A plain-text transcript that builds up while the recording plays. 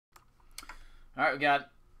All right, we got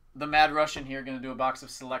the Mad Russian here. Going to do a box of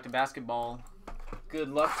Select Basketball. Good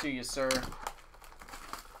luck to you, sir.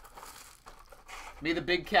 May the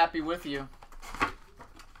big cat be with you.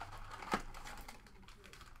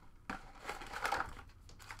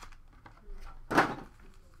 All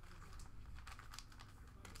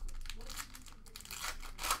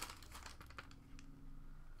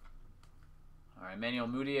right, Emmanuel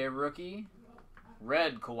Mudiay, rookie.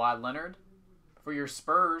 Red, Kawhi Leonard. For your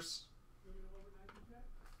Spurs,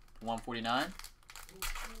 149.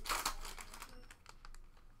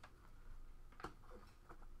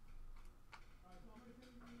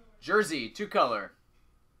 Jersey, 2-color.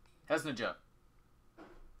 Hesnija.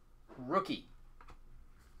 Rookie.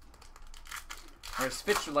 Or as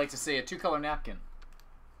Fitch would like to say, a 2-color napkin.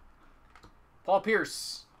 Paul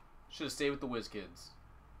Pierce. Should have stayed with the Whiz Kids.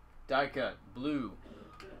 Die cut. Blue.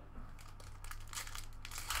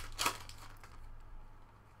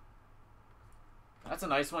 That's a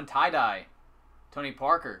nice one. Tie-dye. Tony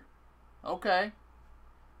Parker. Okay.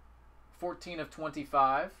 14 of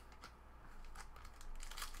 25.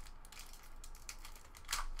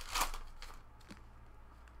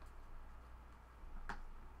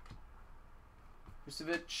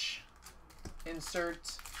 Vucevic.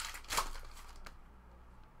 Insert.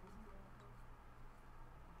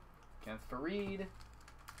 Kenneth Faried.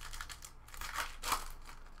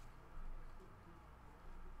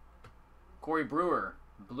 Corey Brewer,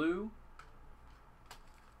 blue.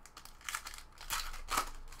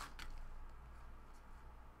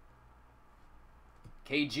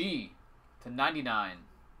 KG to 99.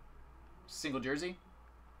 Single jersey.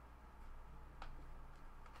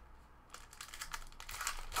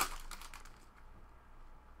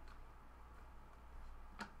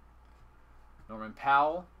 Norman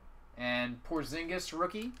Powell and Porzingis,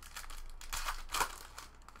 rookie.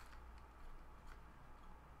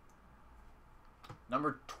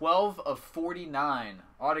 Number 12 of 49.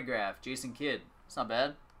 Autograph. Jason Kidd. It's not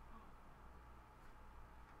bad.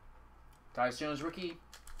 Tyus Jones, rookie.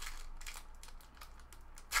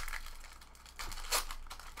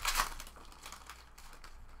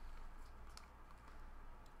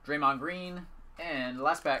 Draymond Green. And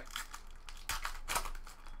last pack.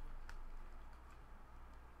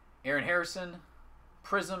 Aaron Harrison.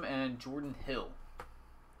 Prism and Jordan Hill.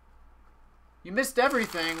 You missed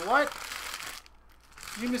everything. What?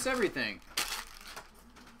 You miss everything.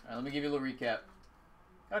 Alright, let me give you a little recap.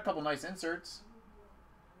 Got a couple nice inserts.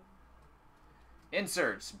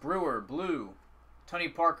 Inserts. Brewer, blue. Tony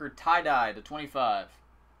Parker, tie-dye to 25.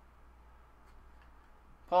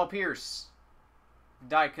 Paul Pierce,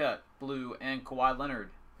 die-cut, blue. And Kawhi Leonard,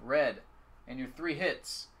 red. And your 3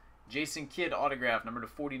 hits. Jason Kidd, autograph, number to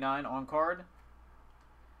 49 on card.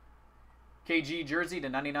 KG jersey to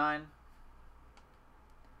 99.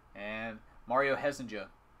 And Mario Hessinja.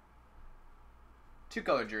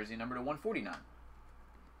 2-color jersey, number to 149.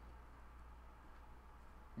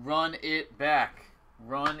 Run it back.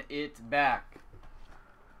 Run it back.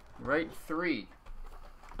 Right 3.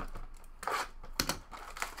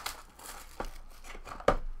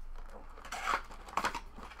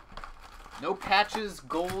 No patches,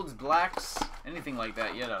 golds, blacks, anything like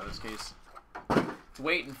that yet out of this case. It's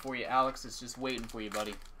waiting for you, Alex. It's just waiting for you,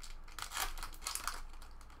 buddy.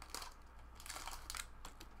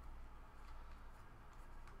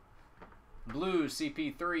 Blue,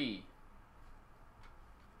 CP3.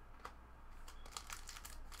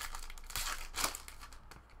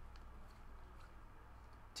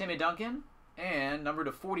 Timmy Duncan. And number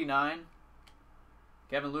to 49,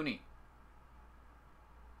 Kevin Looney.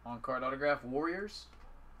 On-card autograph, Warriors.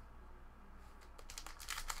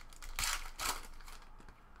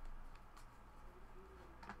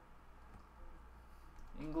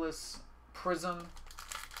 Inglis, Prism.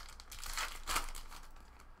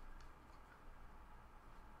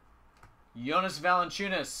 Jonas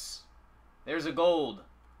Valanciunas. There's a gold.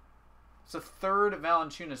 It's a 3rd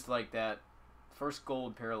Valanciunas like that. First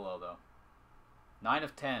gold parallel, though. 9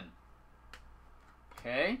 of 10.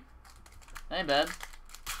 Okay. Ain't bad.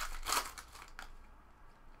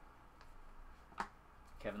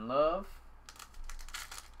 Kevin Love.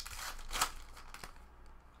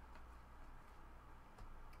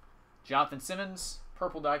 Jonathan Simmons.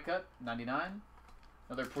 Purple die cut. 99.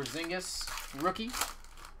 Another Porzingis rookie.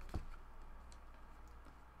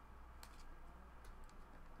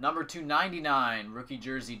 Number 299, rookie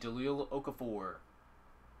jersey, Dalil Okafor.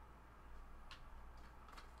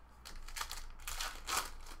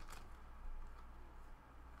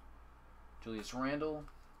 Julius Randle.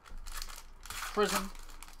 Prism.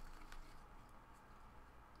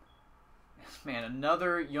 Man,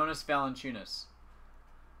 another Jonas Valanciunas.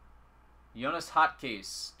 Jonas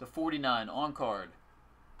Hotcase to 49 on card.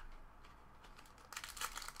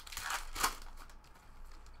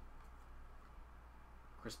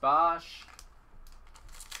 Chris Bosh.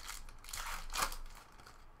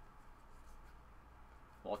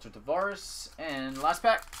 Walter Tavares. And last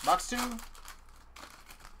pack, box 2.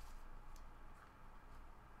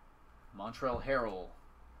 Montreal Harrell.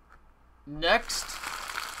 Next.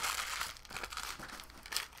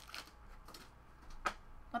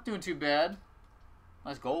 Not doing too bad.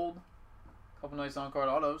 Nice gold. Couple nice on-card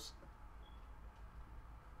autos.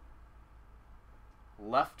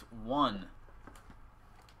 Left 1.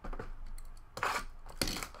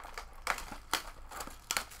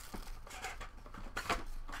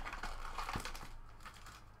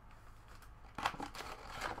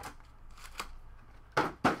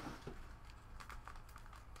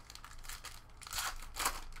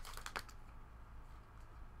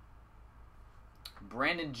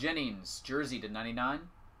 Brandon Jennings, jersey to 99.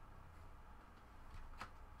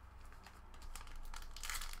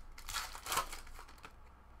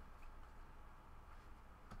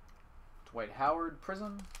 Dwight Howard,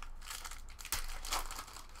 Prism.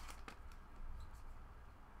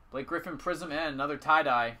 Blake Griffin, Prism, and another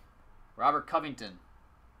tie-dye. Robert Covington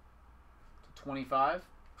to 25.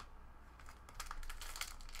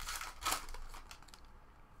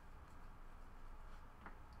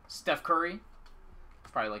 Steph Curry.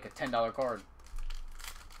 Probably like a $10 card.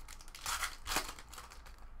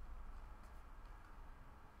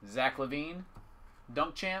 Zach LaVine,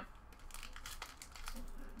 Dunk Champ.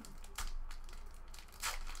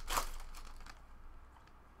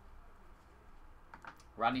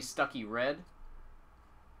 Rodney Stuckey, red.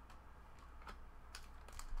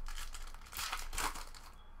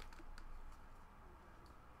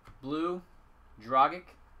 Blue, Dragic.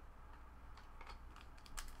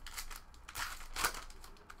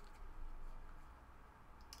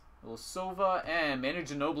 Silva and Manu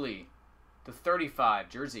Ginobili to 35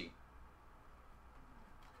 jersey.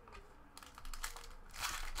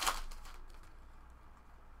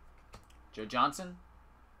 Joe Johnson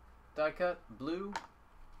die cut blue.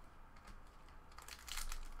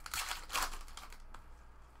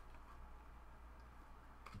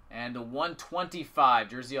 And a 125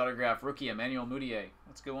 jersey autograph rookie Emmanuel Mudiay.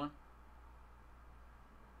 That's a good one.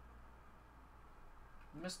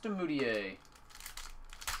 Mr. Mudiay.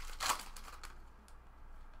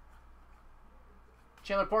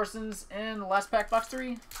 Chandler Parsons and last pack, box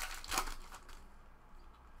 3.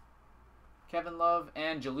 Kevin Love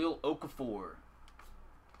and Jahlil Okafor.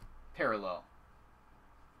 Parallel.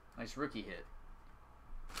 Nice rookie hit.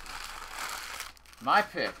 My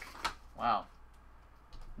pick. Wow.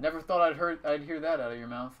 Never thought I'd hear that out of your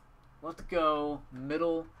mouth. Let's go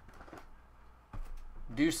middle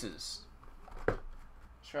deuces. Let's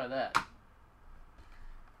try that.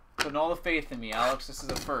 Putting all the faith in me, Alex. This is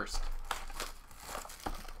a first.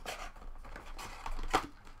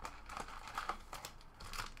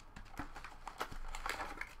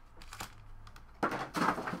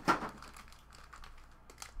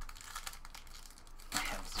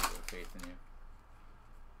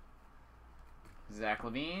 Zach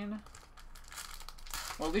LaVine.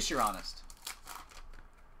 Well, at least you're honest.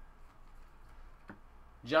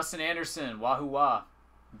 Justin Anderson, Wahoo Wah,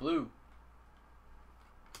 blue.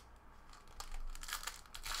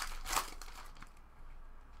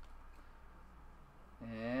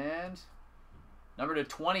 And number to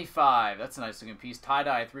 25. That's a nice looking piece.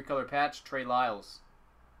 Tie-dye, 3-color patch, Trey Lyles.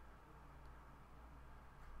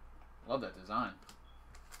 Love that design.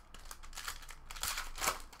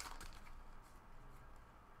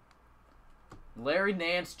 Larry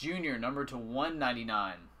Nance Jr., number to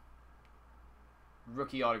 199.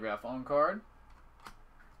 Rookie autograph on card.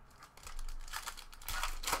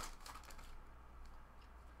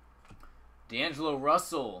 D'Angelo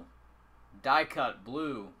Russell, die cut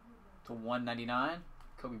blue to 199.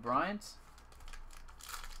 Kobe Bryant.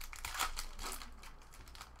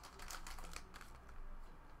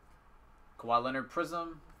 Kawhi Leonard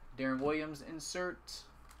Prism. Darren Williams insert.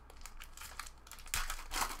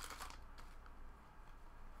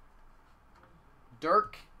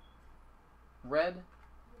 Dirk, red.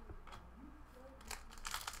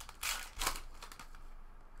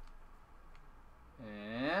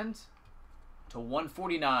 And to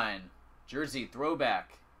 149, jersey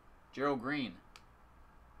throwback, Gerald Green.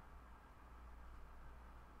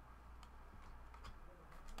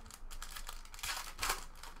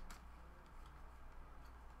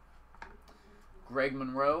 Greg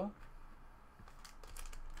Monroe.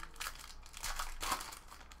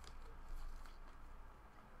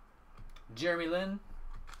 Jeremy Lin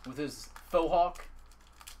with his faux hawk.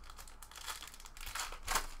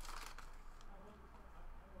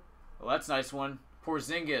 that's a nice one.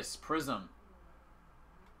 Porzingis, Prism.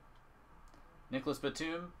 Nicholas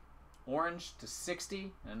Batum, orange to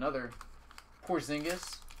 60. Another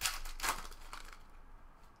Porzingis.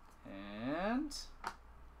 And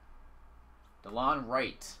DeLon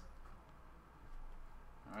Wright.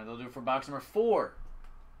 All right, they'll do it for box number 4.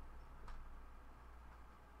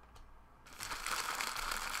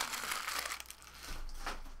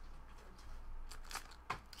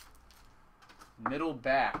 Middle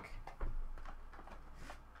back.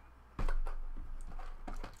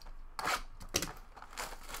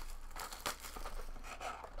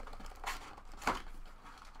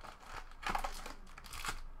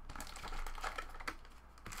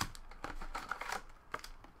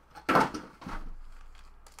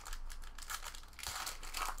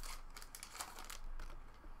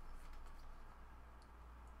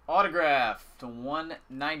 Autograph to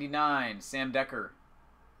 199, Sam Decker.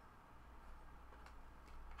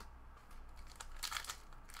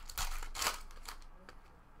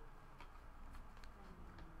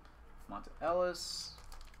 Monta Ellis.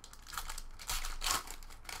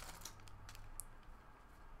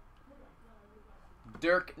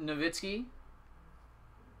 Dirk Nowitzki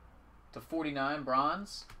to 49,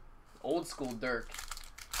 bronze. Old school Dirk.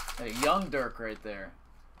 A young Dirk right there.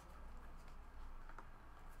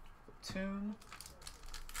 Batum.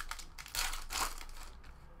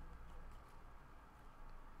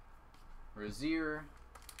 Rozier.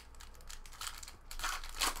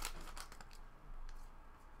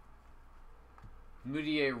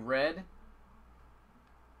 Moutier red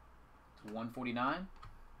to 149.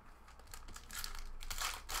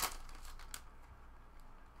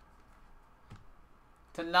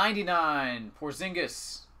 To 99,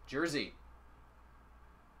 Porzingis jersey.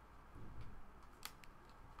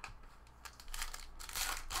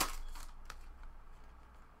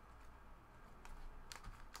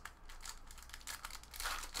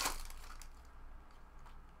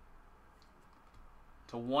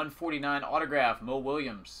 To 149 autograph, Mo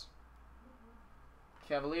Williams.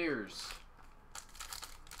 Cavaliers.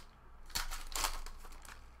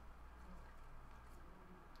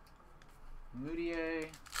 Moutier.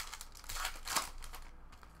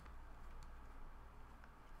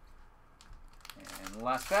 And the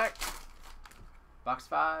last pack. Box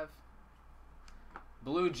 5.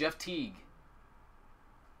 Blue Jeff Teague.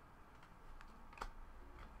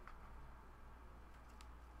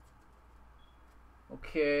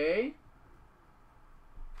 Okay.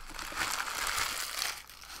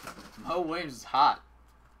 Mo Williams is hot.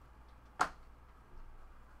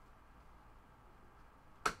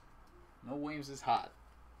 Mo Williams is hot.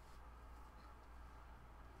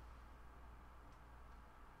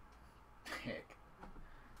 Heck.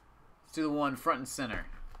 Let's do the one front and center,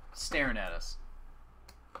 staring at us.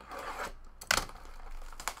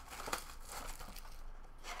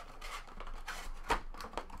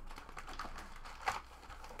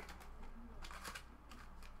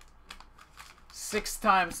 Six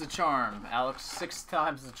times the charm, Alex. 6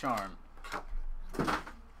 times the charm.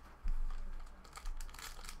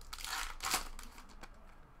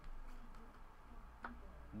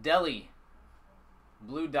 Delhi.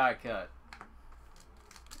 Blue die cut.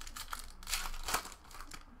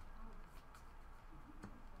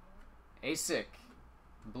 ASIC.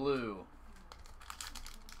 Blue.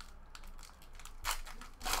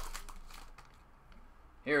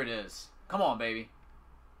 Here it is. Come on, baby.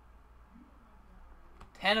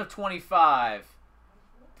 10 of 25.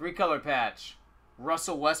 3-color patch.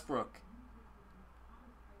 Russell Westbrook.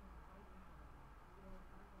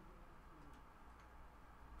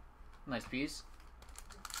 Nice piece.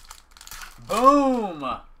 Boom!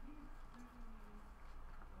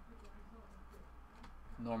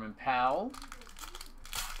 Norman Powell.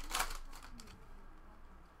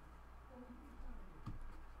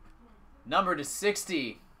 Number to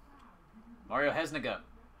 60. Mario Hezniga.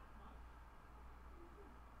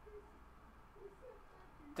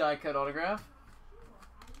 Die cut autograph.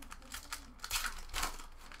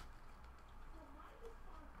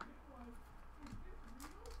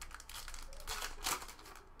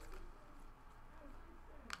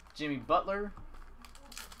 Jimmy Butler.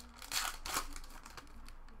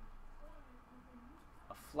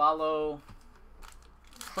 A Flalo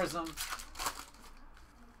Prism.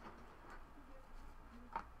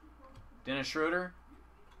 Dennis Schroeder.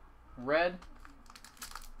 Red.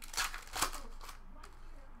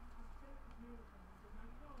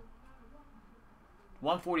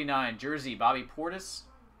 $149 jersey, Bobby Portis.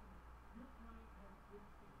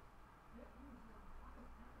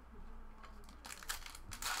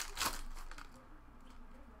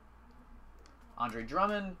 Andre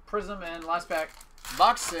Drummond, Prism, and last pack,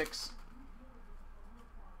 box 6.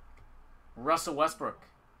 Russell Westbrook.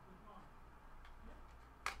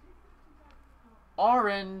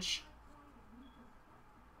 Orange.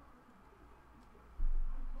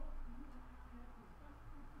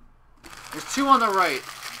 There's two on the right.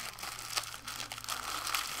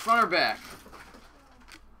 Front or back?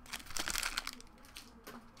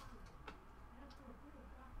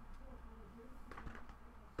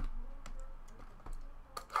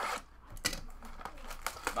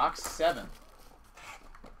 Box 7.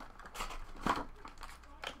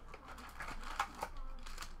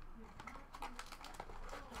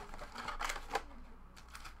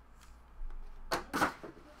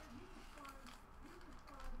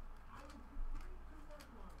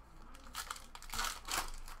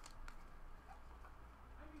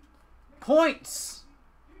 Points.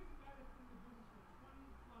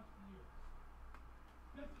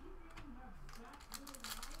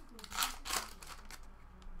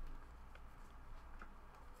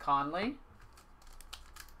 Conley.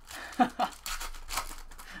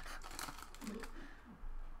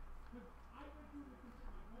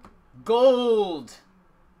 Gold.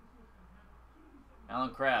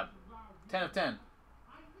 Alan Crabb. 10 of 10.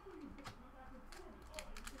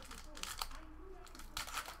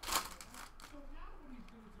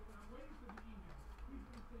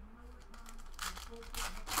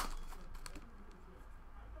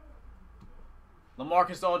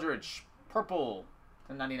 LaMarcus Aldridge, purple,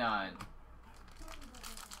 /99.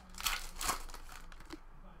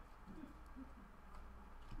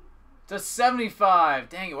 To 75.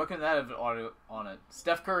 Dang it, what couldn't that have auto on it?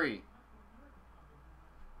 Steph Curry.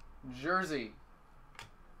 Jersey.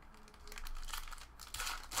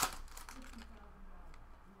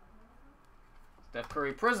 Steph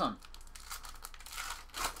Curry Prism.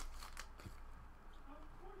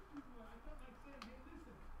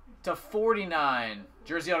 To 49.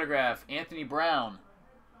 Jersey autograph, Anthony Brown.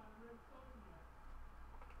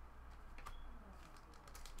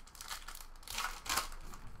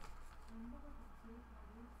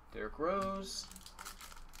 Derrick Rose.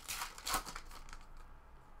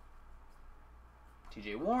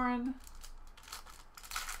 TJ Warren.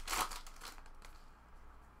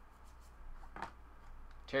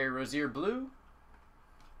 Terry Rozier blue.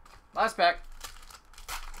 Last pack.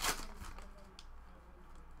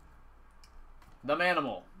 The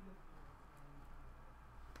Manimal.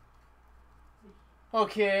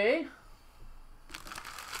 Okay.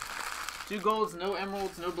 2 golds, no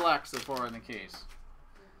emeralds, no blacks so far in the case.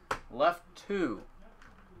 Left 2.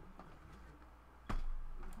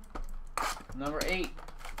 Number 8.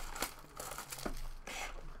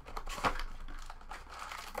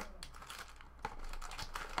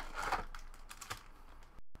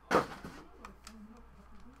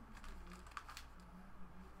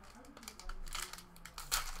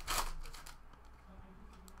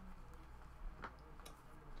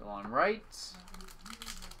 Delon Wright.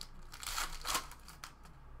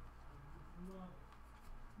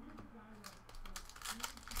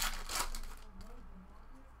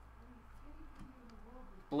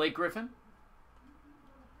 Blake Griffin.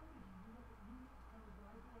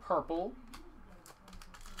 Purple.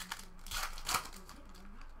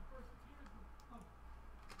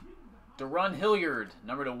 Deron Hilliard,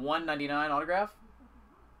 number to 199 autograph.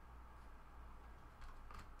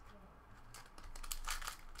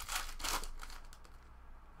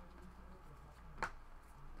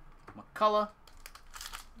 McCullough.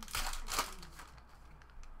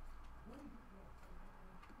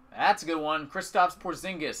 That's a good one. Kristaps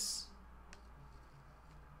Porzingis.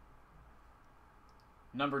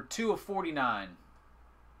 Number 2 of 49.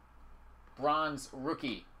 Bronze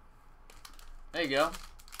rookie. There you go.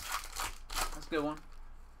 That's a good one.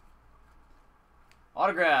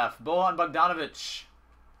 Autograph. Bojan Bogdanovic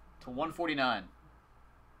to 149.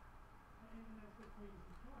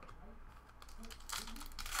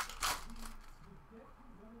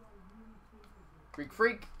 Greek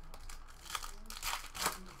Freak.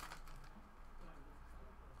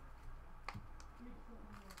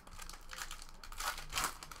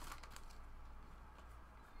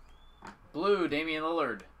 Blue, Damian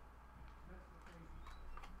Lillard.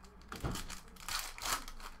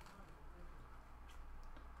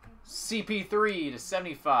 CP3 to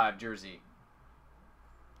 75 jersey.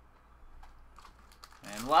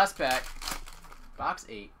 And last pack, box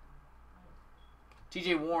 8.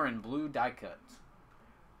 TJ Warren, blue die cut.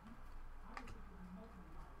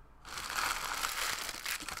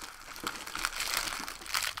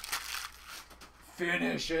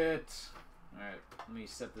 Finish it. All right, let me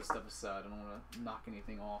set this stuff aside. I don't want to knock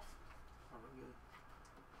anything off. Oh, we're good.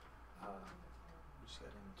 We just got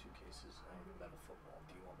in 2 cases. I have a football.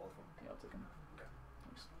 Do you want both of them? Yeah, I'll take them. Okay.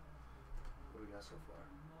 Thanks. What do we got so far?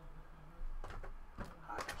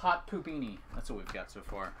 Hot Poopini. That's what we've got so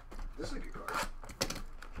far. This is a good card.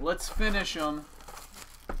 Let's finish them.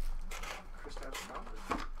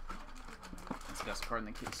 That's the best card in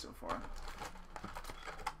the case so far.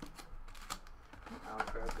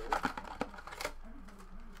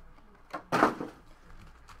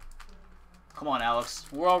 Come on, Alex.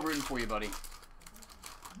 We're all rooting for you, buddy.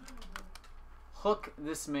 Hook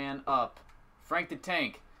this man up. Frank the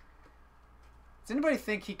Tank. Does anybody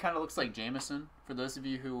think he kind of looks like Jameson? For those of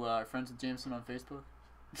you who are friends with Jameson on Facebook.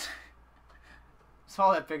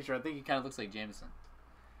 Saw that picture. I think he kind of looks like Jameson.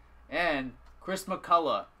 And Chris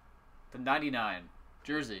McCullough, the 99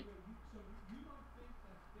 jersey.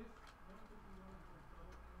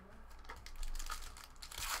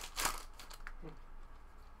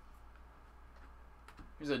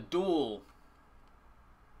 Here's a dual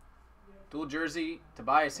jersey,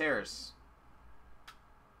 Tobias Harris.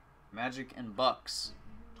 Magic and Bucks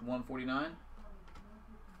to 149.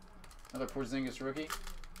 Another Porzingis rookie.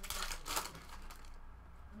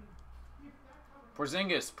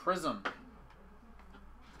 Porzingis Prism.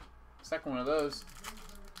 Second one of those.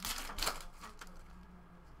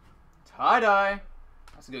 Tie-dye.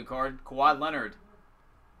 That's a good card. Kawhi Leonard.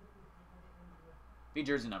 The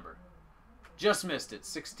jersey number. Just missed it.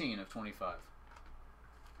 16 of 25.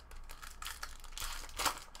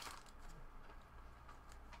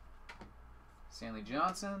 Stanley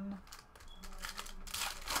Johnson.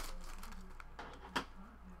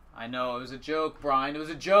 I know, it was a joke, Bryan. It was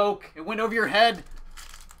a joke. It went over your head.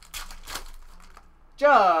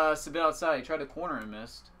 Just a bit outside. He tried to corner and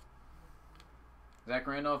missed. Zach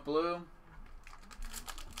Randolph blue.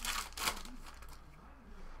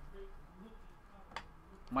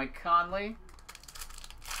 Mike Conley.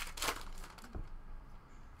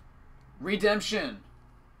 Redemption.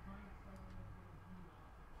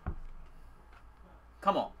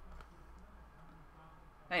 Come on.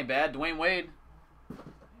 Ain't bad. Dwayne Wade.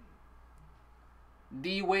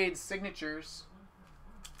 D. Wade signatures.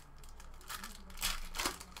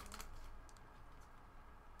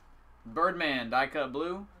 Birdman, die cut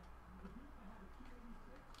blue.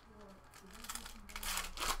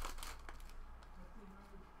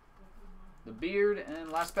 The beard,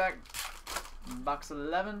 and last pack, box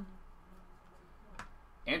 11.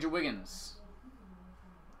 Andrew Wiggins,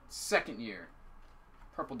 second year,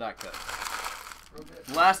 purple die cut.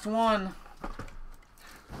 Last one.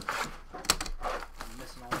 I'm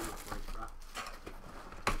missing all of your plays, bro.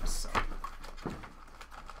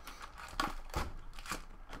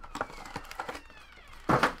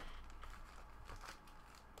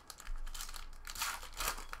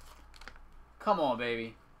 Come on,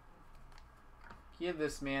 baby. Give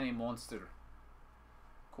this man a monster.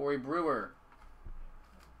 Corey Brewer.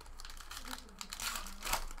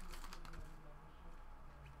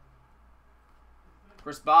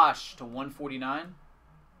 Chris Bosh to 149.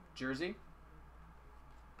 Jersey.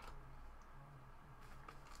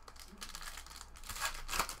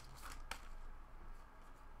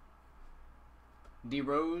 D.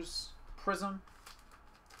 Rose. Prism.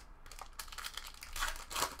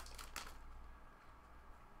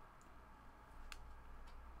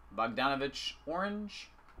 Bogdanovich orange.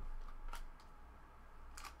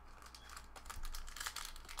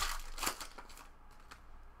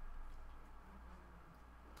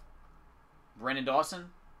 Brandon Dawson.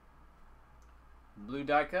 Blue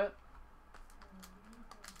die cut.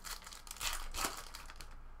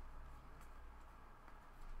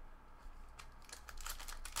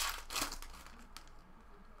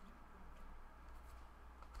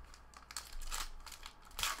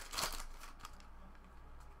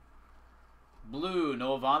 Blue,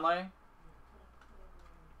 Noah Vonleh.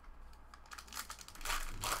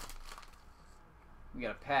 We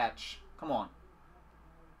got a patch. Come on.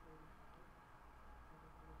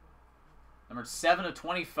 Number 7 of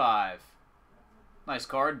 25. Nice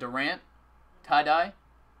card. Durant. Tie-dye.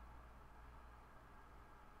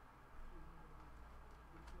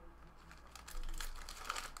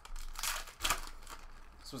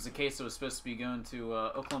 This was the case that was supposed to be going to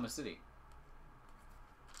Oklahoma City.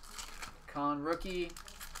 Con rookie.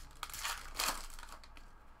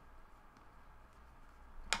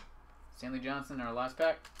 Stanley Johnson in our last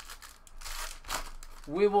pack.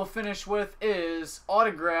 We will finish with is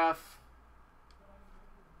autograph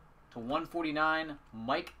to 149,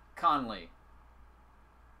 Mike Conley.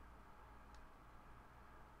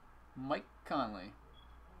 Mike Conley.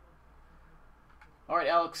 All right,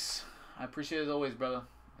 Alex. I appreciate it as always, brother.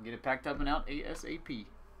 I'll get it packed up and out ASAP.